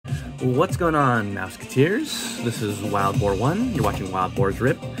What's going on, Mouseketeers? This is Wild Boar 1, you're watching Wild Boar's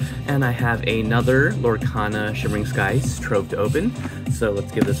Rip, and I have another Lorcana Shimmering Skies Trove to open. So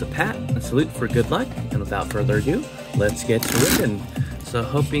let's give this a pat, a salute for good luck, and without further ado, let's get to ripping. So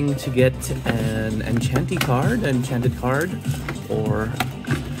hoping to get an enchanted card, or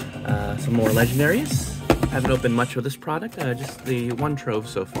some more legendaries. I haven't opened much with this product, just the one Trove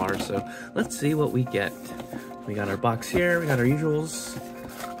so far, so let's see what we get. We got our box here, we got our usuals.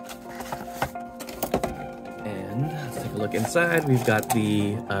 And let's take a look inside. We've got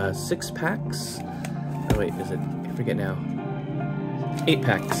the 6 packs. Oh wait, is it? I forget now. 8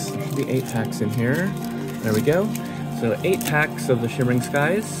 packs. There should be 8 packs in here. There we go. So 8 packs of the Shimmering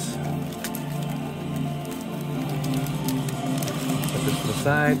Skies. Put this to the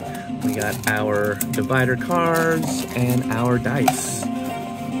side. We got our divider cards and our dice.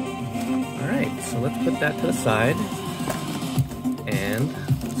 Alright, so let's put that to the side. And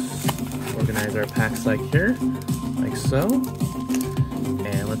organize our packs like here, like so.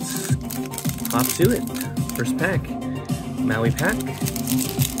 And let's hop to it. First pack, Maui pack.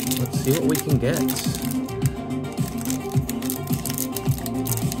 Let's see what we can get.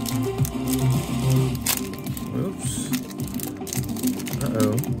 Oops.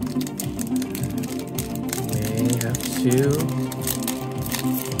 Uh-oh. May have to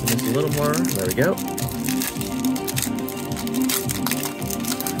open this a little more. There we go.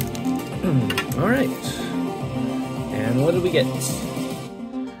 Alright, and what did we get?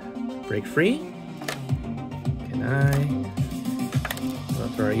 Break free. Can I? Go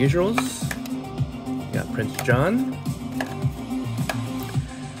through our usuals. We got Prince John.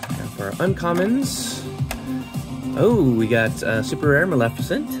 And for our uncommons, oh, we got super rare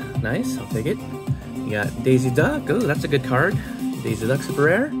Maleficent. Nice, I'll take it. We got Daisy Duck. Oh, that's a good card. Daisy Duck super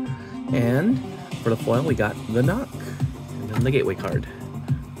rare. And for the foil, we got the Knock, and then the Gateway card.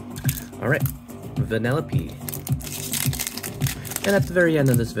 Alright, Vanellope. And at the very end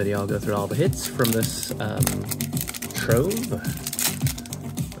of this video, I'll go through all the hits from this Trove.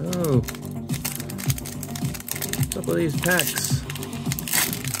 Oh, a couple of these packs.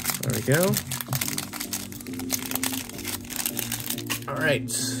 There we go.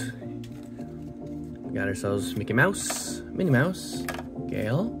 Alright. We got ourselves Mickey Mouse, Minnie Mouse,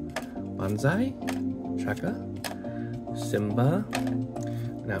 Gale, Bonsai, Chaka, Simba.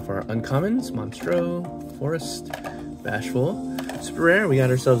 Now for our uncommons, Monstro, Forest, Bashful. Super rare, we got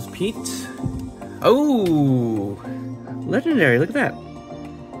ourselves Pete. Oh! Legendary, look at that.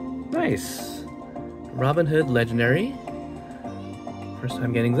 Nice. Robin Hood Legendary. First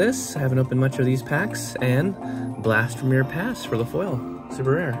time getting this. I haven't opened much of these packs. And Blast from Your Past for the foil.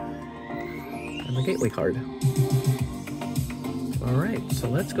 Super rare. And the Gateway card. Alright, so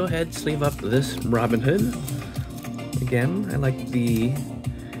let's go ahead and sleeve up this Robin Hood. Again, I like the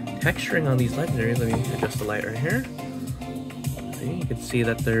texturing on these legendaries. Let me adjust the light right here. See, you can see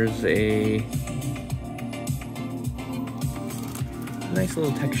that there's a nice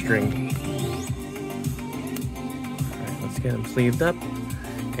little texturing. Alright, let's get them sleeved up.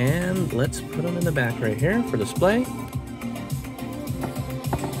 And let's put them in the back right here for display.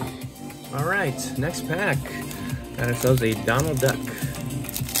 Alright, next pack. Got ourselves a Donald Duck.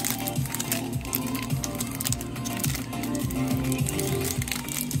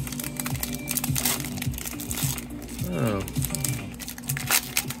 Oh.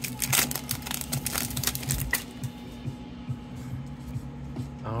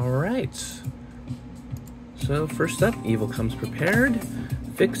 Alright. So first up, Evil Comes Prepared,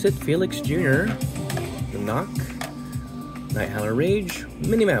 Fix-It Felix Jr., The Knock, Night Howler Rage,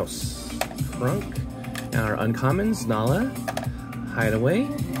 Minnie Mouse, Crunk, and our uncommons, Nala, Hideaway,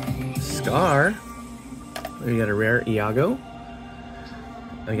 Scar, we got a rare Iago,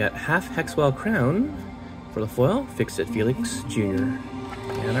 we got half Hexwell Crown, for the foil, Fix-It Felix Jr.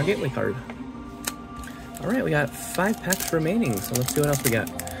 And our Gateway card. Alright, we got 5 packs remaining, so let's see what else we got.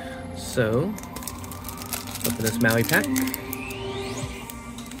 So, open this Maui pack.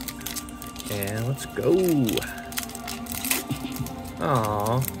 And let's go.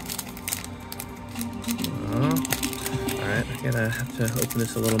 Aww. Alright, I'm gonna have to open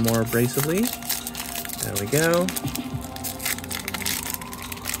this a little more abrasively. There we go.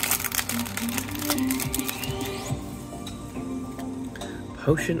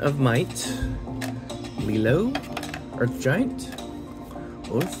 Potion of Might, Lilo, Earth Giant,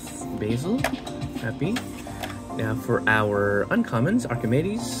 Oath, Basil, Happy. Now for our uncommons,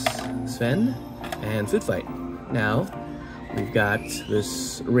 Archimedes, Sven, and Food Fight. Now, we've got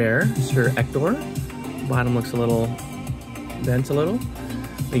this rare, Sir Ector. Bottom looks a little bent a little.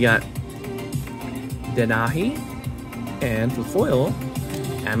 We got Denahi, and for foil,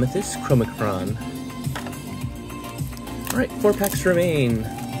 Amethyst Chromacron. Alright, 4 packs remain.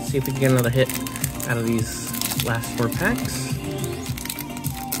 Let's see if we can get another hit out of these last 4 packs.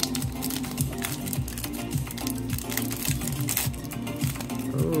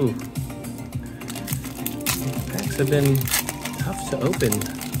 Ooh. These packs have been tough to open.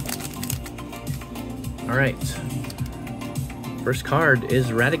 Alright. First card is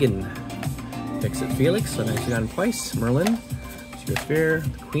Radigan. Fix-It Felix, so nice we got him twice. Merlin, Sphere,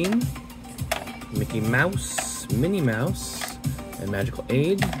 the Queen, Mickey Mouse, Minnie Mouse, and Magical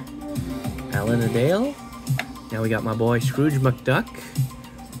Aid. Alan Adale. Now we got my boy Scrooge McDuck.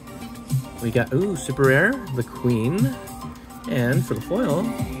 We got, ooh, super rare, the Queen. And for the foil,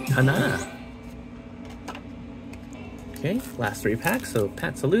 Hana. Okay, last 3 packs, so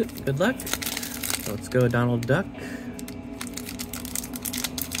Pat Salute, good luck. So let's go Donald Duck.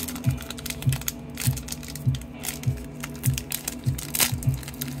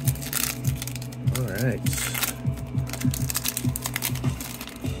 Alright.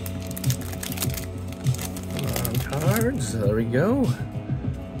 Come on, cards, there we go.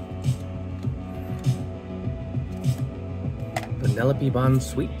 Penelope Bond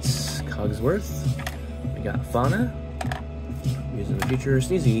Sweets, Cogsworth. We got Fauna, Using the Future,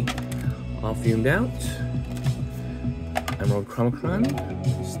 Sneezy, All Fumed Out, Emerald Chromacron,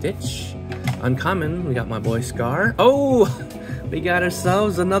 Stitch, Uncommon, we got my boy Scar. Oh! We got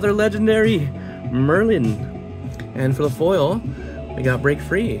ourselves another legendary Merlin. And for the foil, we got Break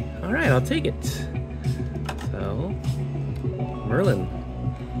Free. Alright, I'll take it. So, Merlin.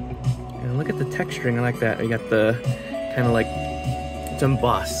 And look at the texturing, I like that. We got the kind of like, it's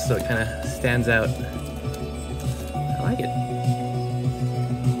embossed, so it kind of stands out. I like it.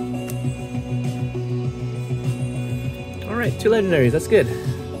 Alright, 2 legendaries, that's good.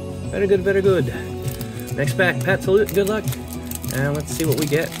 Better good, better good. Next pack, Pat Salute, good luck. And let's see what we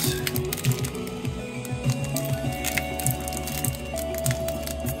get.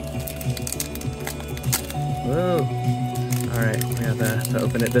 Whoa. Alright, we have to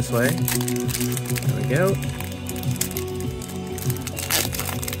open it this way. There we go.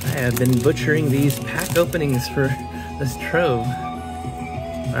 I have been butchering these pack openings for this trove.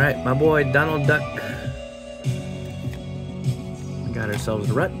 Alright, my boy Donald Duck. We got ourselves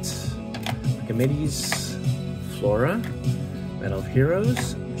Rut, Archimedes, Flora, Medal of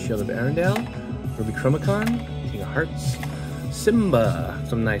Heroes, Shield of Arendelle, Ruby Chromacon, King of Hearts, Simba,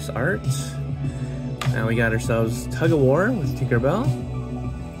 some nice art. Now we got ourselves Tug of War with Tinkerbell.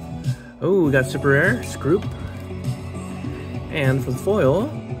 Oh, we got super rare, Scroop. And for the foil,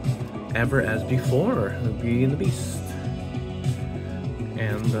 Ever As Before, the Beauty and the Beast.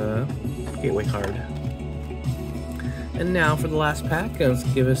 And the Gateway card. And now for the last pack, let's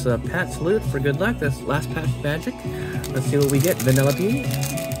give us a Pat Salute for good luck. That's last pack magic. Let's see what we get. Vanellope.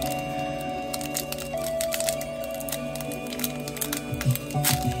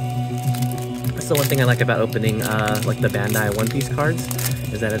 That's the one thing I like about opening like the Bandai One Piece cards,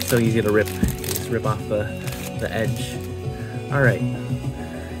 is that it's so easy to rip. You just rip off the edge. Alright.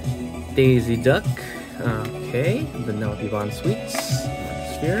 Daisy Duck. Okay. Vanellope Bond Sweets.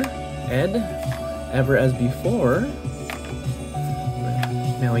 Sphere. Ed. Ever As Before.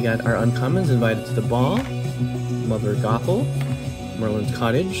 Now we got our uncommons, Invited to the Ball. Mother Gothel. Merlin's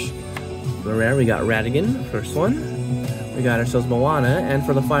Cottage. For rare, we got Radigan, first one. We got ourselves Moana, and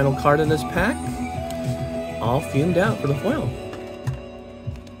for the final card in this pack, All Fumed Out for the foil.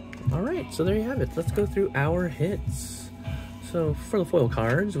 Alright, so there you have it. Let's go through our hits. So for the foil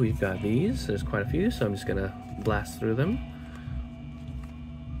cards, we've got these. There's quite a few, so I'm just gonna blast through them.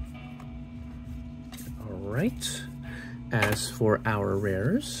 Alright. As for our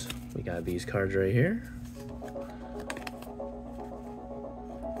rares, we got these cards right here.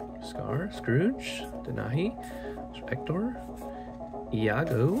 Scar, Scrooge, Denahi, Spector,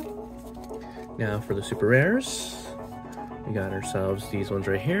 Iago. Now for the super rares, we got ourselves these ones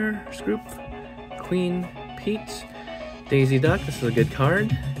right here. Scroop, Queen, Pete, Daisy Duck, this is a good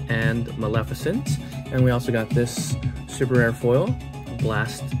card, and Maleficent. And we also got this super rare foil,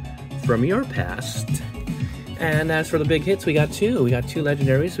 Blast from Your Past. And as for the big hits, we got 2. We got 2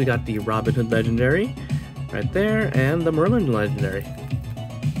 legendaries. We got the Robin Hood legendary right there, and the Merlin legendary.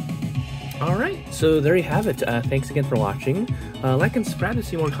 Alright, so there you have it. Thanks again for watching. Like and subscribe to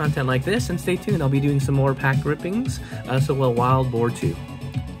see more content like this, and stay tuned. I'll be doing some more pack rippings, so will Wild Boar 2.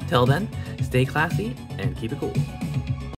 Till then, stay classy and keep it cool.